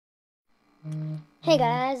Hey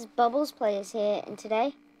guys, Bubbles Players here, and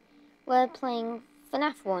today we're playing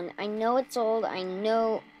fnaf1. I know it's old, I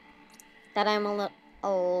know that I'm a lot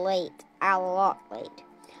late,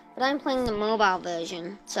 but I'm playing the mobile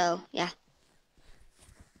version, so yeah.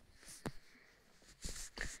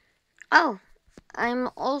 Oh, I'm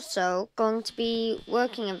also going to be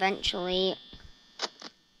working eventually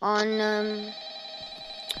on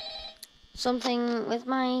something with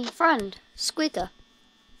my friend, Squeaker.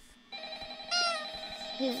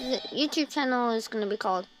 His YouTube channel is going to be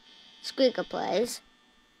called Squeaker Plays,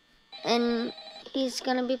 and he's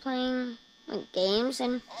going to be playing games,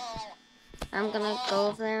 and I'm going to go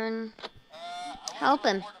over there and help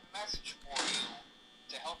him.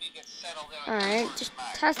 Alright, just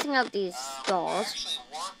testing out these dolls.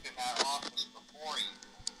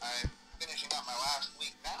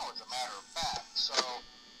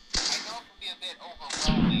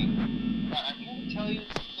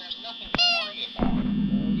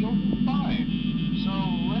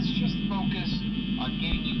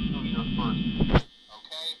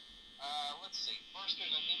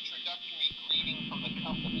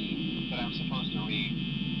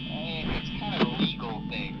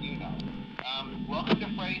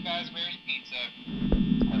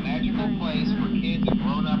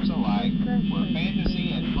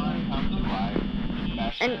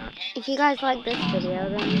 And if you guys like this video,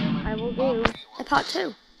 then I will do a part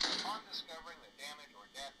 2.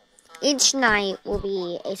 Each night will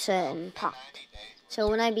be a certain part. So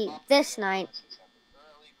when I beat this night,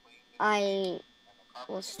 I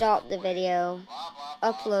will stop the video,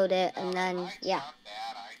 upload it, and then, yeah.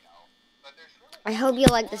 I hope you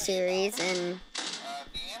like the series, and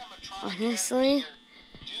honestly,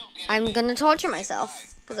 I'm gonna torture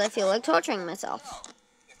myself, because I feel like torturing myself.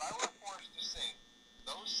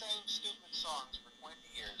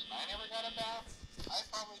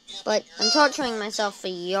 But I'm torturing myself for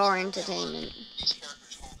your entertainment.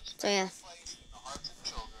 So yeah.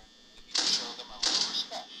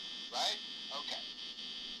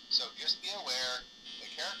 So just be aware, the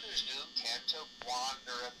characters do tend to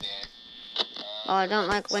wander a bit. Oh, I don't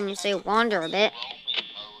like when you say wander a bit.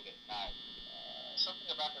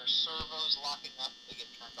 Something about their servos locking up, they get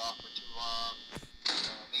turned off for too long.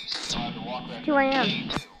 They used to be allowed to walk around 2 a.m.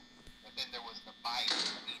 But then there was the bite of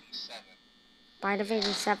 87. Bite of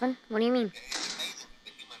 87? What do you mean? It's amazing that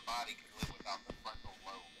the human body can live without the frontal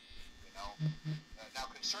lobe, you know? Now,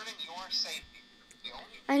 concerning your safety, the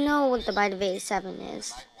only I know what the bite of 87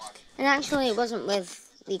 is. And actually, it wasn't with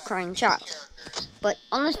the crying child. But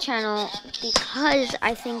on this channel, because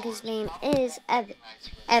I think his name is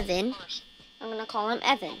Evan, I'm going to call him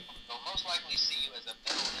Evan.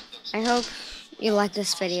 I hope you like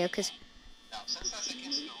this video, because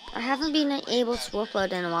I haven't been able to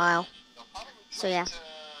upload in a while. So yeah.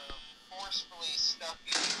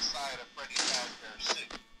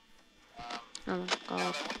 Oh my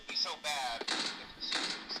god.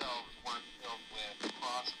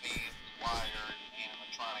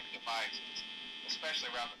 Especially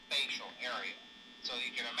around the facial area. So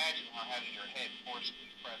you can imagine how having your head forcibly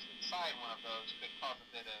pressed inside one of those could cause a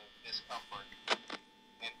bit of discomfort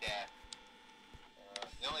and death.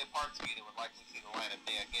 The only parts of you that would likely see the light of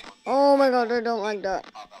day again would be... Oh my god, I don't like that.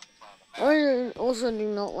 I also do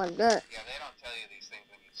not like that. Yeah, they don't tell you these things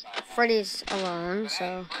when you sign up. Freddy's alone,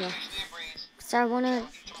 so yeah. Because I want to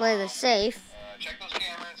play the safe. Check those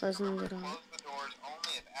cameras. Closing the door. Close the doors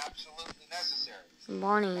only if absolutely necessary.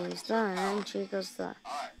 Bonnie is there, and Chico's there.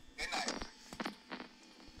 Alright, good night.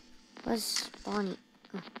 Where's Bonnie?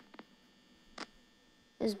 Oh.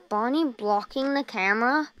 Is Bonnie blocking the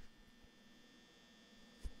camera?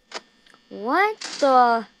 What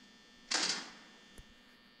the?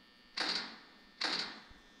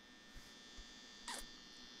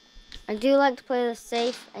 I do like to play the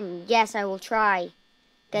safe, and yes, I will try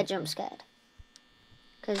get jump scared.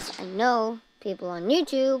 Because I know people on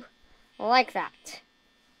YouTube like that.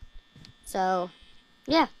 So,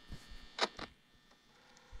 yeah.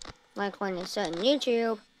 Like when a certain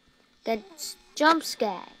YouTube gets jump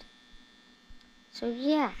scared. So,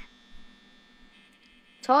 yeah.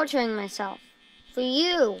 Torturing myself for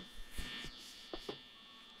you.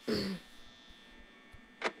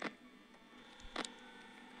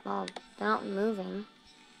 Well, they're not moving.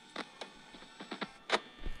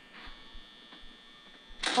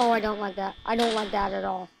 Oh, I don't like that. I don't like that at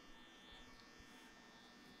all.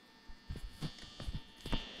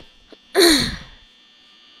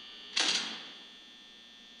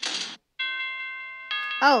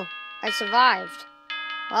 Oh, I survived.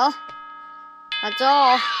 Well, that's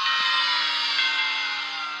all.